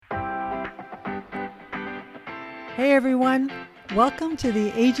Hey everyone, welcome to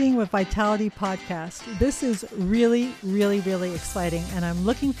the Aging with Vitality podcast. This is really exciting, and I'm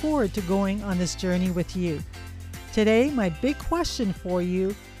looking forward to going on this journey with you. Today, my big question for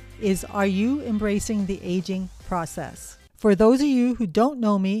you is, are you embracing the aging process? For those of you who don't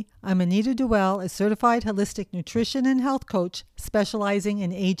know me, I'm Anita Duell, a certified holistic nutrition and health coach specializing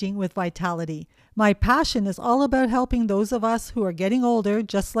in aging with vitality. My passion is all about helping those of us who are getting older,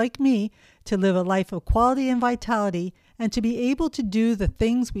 just like me, to live a life of quality and vitality, and to be able to do the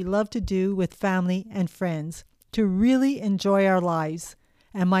things we love to do with family and friends, to really enjoy our lives.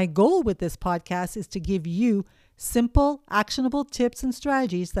 And my goal with this podcast is to give you simple, actionable tips and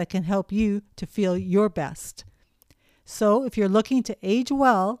strategies that can help you to feel your best. So if you're looking to age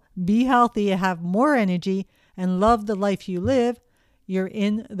well, be healthy, have more energy, and love the life you live, you're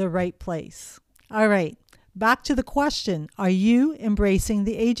in the right place. All right, back to the question, are you embracing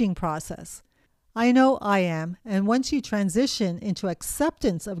the aging process? I know I am, and once you transition into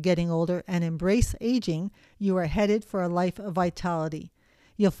acceptance of getting older and embrace aging, you are headed for a life of vitality.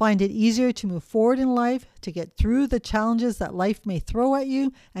 You'll find it easier to move forward in life, to get through the challenges that life may throw at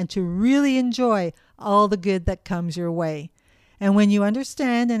you, and to really enjoy all the good that comes your way. And when you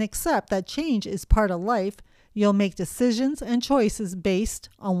understand and accept that change is part of life, you'll make decisions and choices based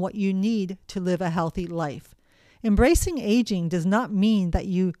on what you need to live a healthy life. Embracing aging does not mean that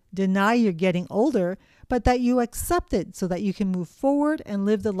you deny you're getting older, but that you accept it so that you can move forward and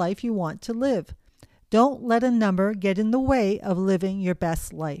live the life you want to live. Don't let a number get in the way of living your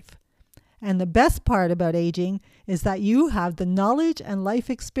best life. And the best part about aging is that you have the knowledge and life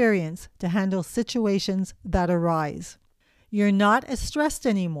experience to handle situations that arise. You're not as stressed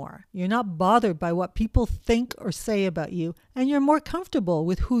anymore. You're not bothered by what people think or say about you, and you're more comfortable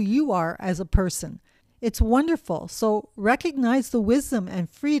with who you are as a person. It's wonderful, so recognize the wisdom and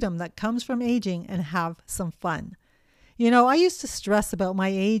freedom that comes from aging and have some fun. You know, I used to stress about my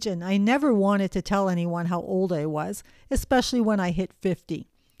age, and I never wanted to tell anyone how old I was, especially when I hit 50.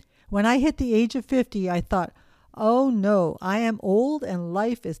 When I hit the age of 50, I thought, oh no, I am old and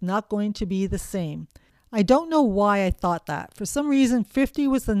life is not going to be the same. I don't know why I thought that. For some reason, 50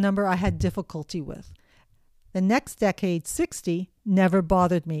 was the number I had difficulty with. The next decade, 60, never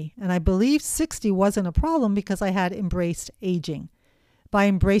bothered me, and I believe 60 wasn't a problem because I had embraced aging. By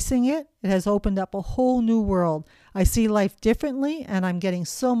embracing it, it has opened up a whole new world. I see life differently, and I'm getting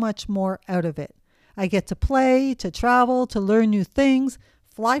so much more out of it. I get to play, to travel, to learn new things,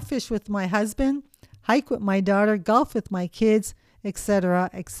 fly fish with my husband, hike with my daughter, golf with my kids, etc.,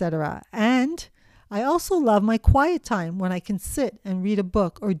 etc. And I also love my quiet time when I can sit and read a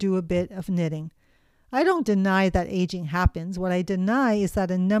book or do a bit of knitting. I don't deny that aging happens. What I deny is that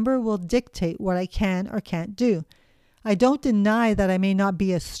a number will dictate what I can or can't do. I don't deny that I may not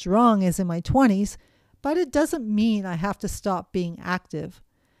be as strong as in my 20s, but it doesn't mean I have to stop being active.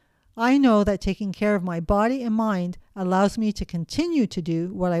 I know that taking care of my body and mind allows me to continue to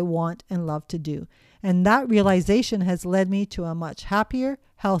do what I want and love to do. And that realization has led me to a much happier,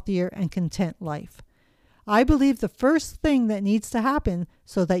 healthier, and content life. I believe the first thing that needs to happen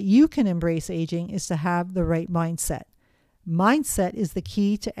so that you can embrace aging is to have the right mindset. Mindset is the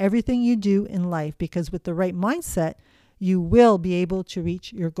key to everything you do in life, because with the right mindset, you will be able to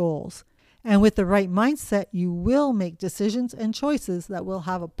reach your goals. And with the right mindset, you will make decisions and choices that will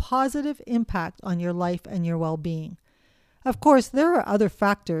have a positive impact on your life and your well-being. Of course, there are other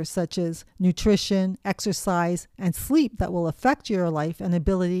factors such as nutrition, exercise, and sleep that will affect your life and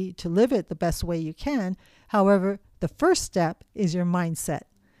ability to live it the best way you can. However, the first step is your mindset.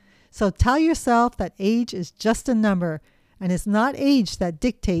 So tell yourself that age is just a number, and it's not age that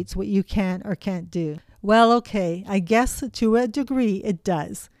dictates what you can or can't do. Well, okay, I guess to a degree it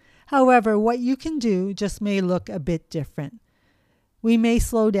does. However, what you can do just may look a bit different. We may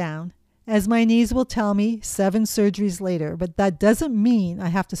slow down, as my knees will tell me 7 surgeries later, but that doesn't mean I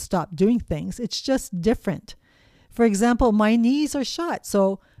have to stop doing things. It's just different. For example, my knees are shot,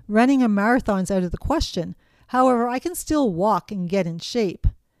 so running a marathon's out of the question. However, I can still walk and get in shape.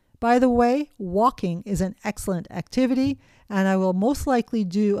 By the way, walking is an excellent activity, and I will most likely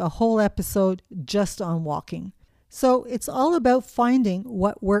do a whole episode just on walking. So it's all about finding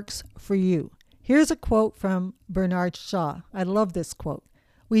what works for you. Here's a quote from Bernard Shaw. I love this quote.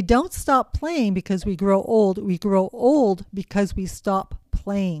 We don't stop playing because we grow old. We grow old because we stop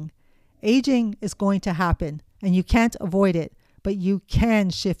playing. Aging is going to happen, and you can't avoid it, but you can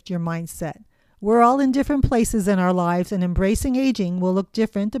shift your mindset. We're all in different places in our lives, and embracing aging will look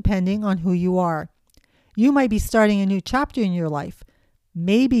different depending on who you are. You might be starting a new chapter in your life.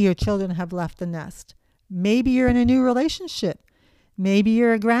 Maybe your children have left the nest. Maybe you're in a new relationship. Maybe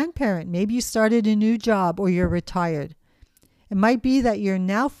you're a grandparent. Maybe you started a new job or you're retired. It might be that you're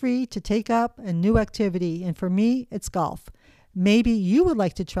now free to take up a new activity, and for me, it's golf. Maybe you would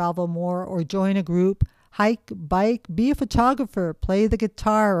like to travel more or join a group, hike, bike, be a photographer, play the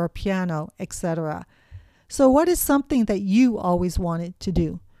guitar or piano, etc. So what is something that you always wanted to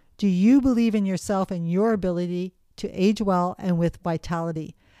do? Do you believe in yourself and your ability to age well and with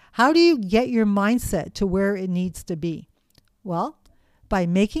vitality? How do you get your mindset to where it needs to be? Well, by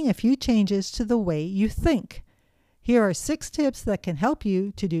making a few changes to the way you think. Here are 6 tips that can help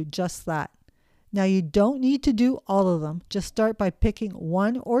you to do just that. Now, you don't need to do all of them. Just start by picking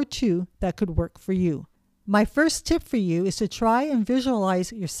 1 or 2 that could work for you. My first tip for you is to try and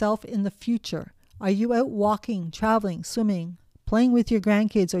visualize yourself in the future. Are you out walking, traveling, swimming, playing with your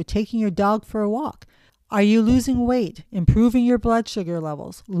grandkids, or taking your dog for a walk? Are you losing weight, improving your blood sugar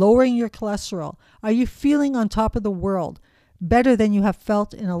levels, lowering your cholesterol? Are you feeling on top of the world, better than you have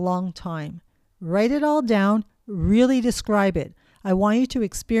felt in a long time? Write it all down. Really describe it. I want you to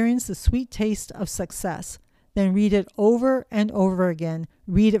experience the sweet taste of success. Then read it over and over again.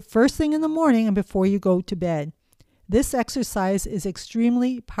 Read it first thing in the morning and before you go to bed. This exercise is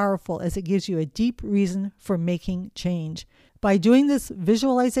extremely powerful as it gives you a deep reason for making change. By doing this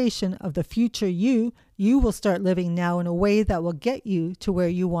visualization of the future you will start living now in a way that will get you to where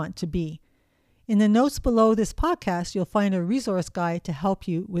you want to be. In the notes below this podcast, you'll find a resource guide to help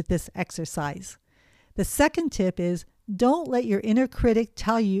you with this exercise. The second tip is don't let your inner critic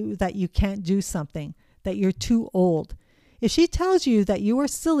tell you that you can't do something, that you're too old. If she tells you that you are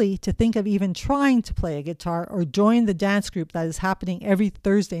silly to think of even trying to play a guitar or join the dance group that is happening every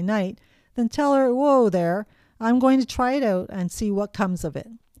Thursday night, then tell her, whoa there, I'm going to try it out and see what comes of it.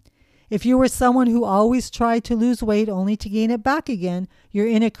 If you were someone who always tried to lose weight only to gain it back again, your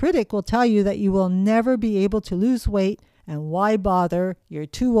inner critic will tell you that you will never be able to lose weight and why bother, you're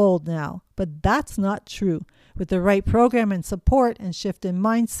too old now. But that's not true. With the right program and support and shift in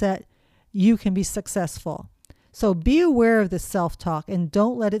mindset, you can be successful. So be aware of the self-talk and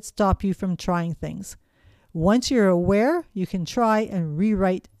don't let it stop you from trying things. Once you're aware, you can try and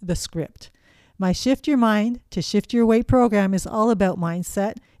rewrite the script. My Shift Your Mind to Shift Your Weight program is all about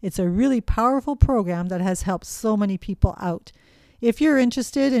mindset. It's a really powerful program that has helped so many people out. If you're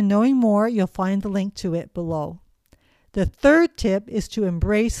interested in knowing more, you'll find the link to it below. The third tip is to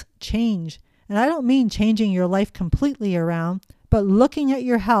embrace change. And I don't mean changing your life completely around, but looking at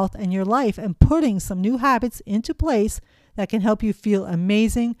your health and your life and putting some new habits into place that can help you feel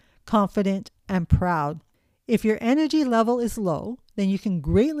amazing, confident, and proud. If your energy level is low, then you can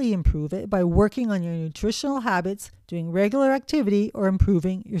greatly improve it by working on your nutritional habits, doing regular activity, or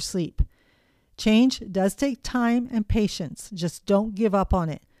improving your sleep. Change does take time and patience. Just don't give up on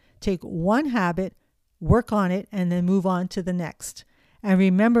it. Take one habit, work on it, and then move on to the next. And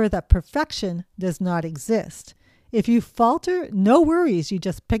remember that perfection does not exist. If you falter, no worries. You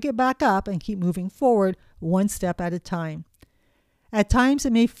just pick it back up and keep moving forward one step at a time. At times,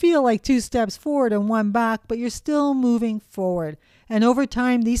 it may feel like 2 steps forward and 1 back, but you're still moving forward. And over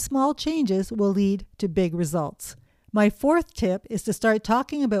time, these small changes will lead to big results. My fourth tip is to start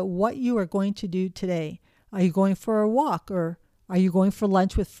talking about what you are going to do today. Are you going for a walk, or are you going for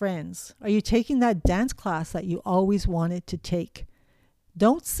lunch with friends? Are you taking that dance class that you always wanted to take?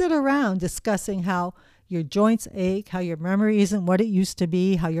 Don't sit around discussing how your joints ache, how your memory isn't what it used to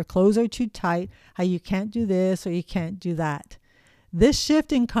be, how your clothes are too tight, how you can't do this or you can't do that. This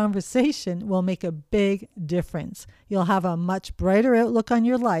shift in conversation will make a big difference. You'll have a much brighter outlook on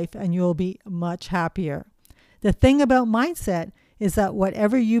your life and you'll be much happier. The thing about mindset is that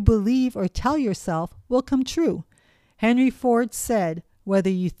whatever you believe or tell yourself will come true. Henry Ford said, whether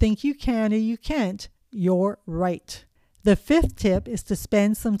you think you can or you can't, you're right. The fifth tip is to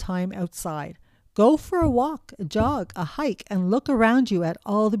spend some time outside. Go for a walk, a jog, a hike, and look around you at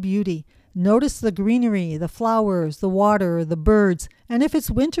all the beauty. Notice the greenery, the flowers, the water, the birds, and if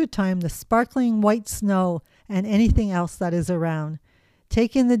it's wintertime, the sparkling white snow and anything else that is around.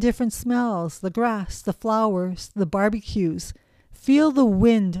 Take in the different smells, the grass, the flowers, the barbecues. Feel the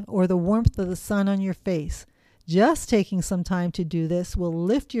wind or the warmth of the sun on your face. Just taking some time to do this will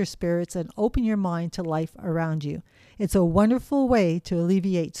lift your spirits and open your mind to life around you. It's a wonderful way to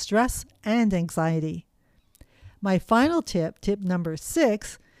alleviate stress and anxiety. My final tip, tip number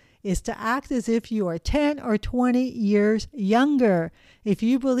 6, is to act as if you are 10 or 20 years younger. If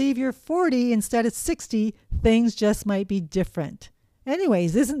you believe you're 40 instead of 60, things just might be different.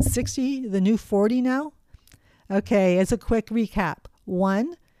 Anyways, isn't 60 the new 40 now? Okay, as a quick recap.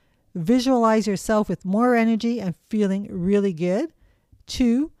 1, visualize yourself with more energy and feeling really good.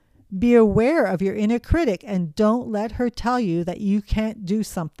 2, Be aware of your inner critic and don't let her tell you that you can't do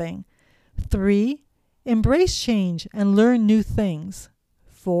something. 3. Embrace change and learn new things.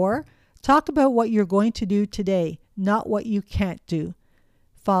 4. Talk about what you're going to do today, not what you can't do.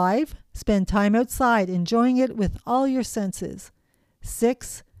 5. Spend time outside enjoying it with all your senses.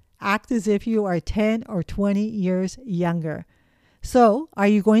 6. Act as if you are 10 or 20 years younger. So, are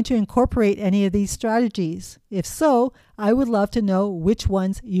you going to incorporate any of these strategies? If so, I would love to know which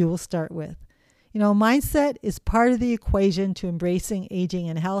ones you will start with. Mindset is part of the equation to embracing aging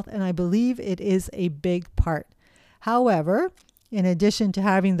and health, and I believe it is a big part. However, in addition to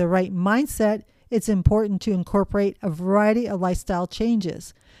having the right mindset, it's important to incorporate a variety of lifestyle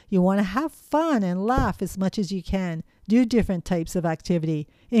changes. You want to have fun and laugh as much as you can. Do different types of activity.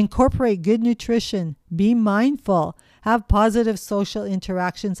 Incorporate good nutrition. Be mindful. Have positive social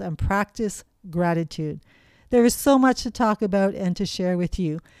interactions and practice gratitude. There is so much to talk about and to share with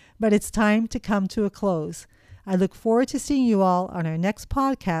you, but it's time to come to a close. I look forward to seeing you all on our next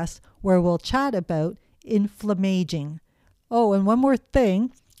podcast where we'll chat about inflammaging. Oh, and one more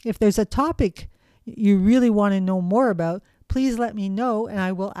thing. If there's a topic you really want to know more about, please let me know and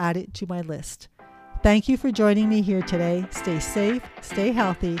I will add it to my list. Thank you for joining me here today. Stay safe, stay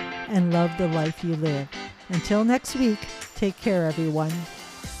healthy, and love the life you live. Until next week, take care, everyone.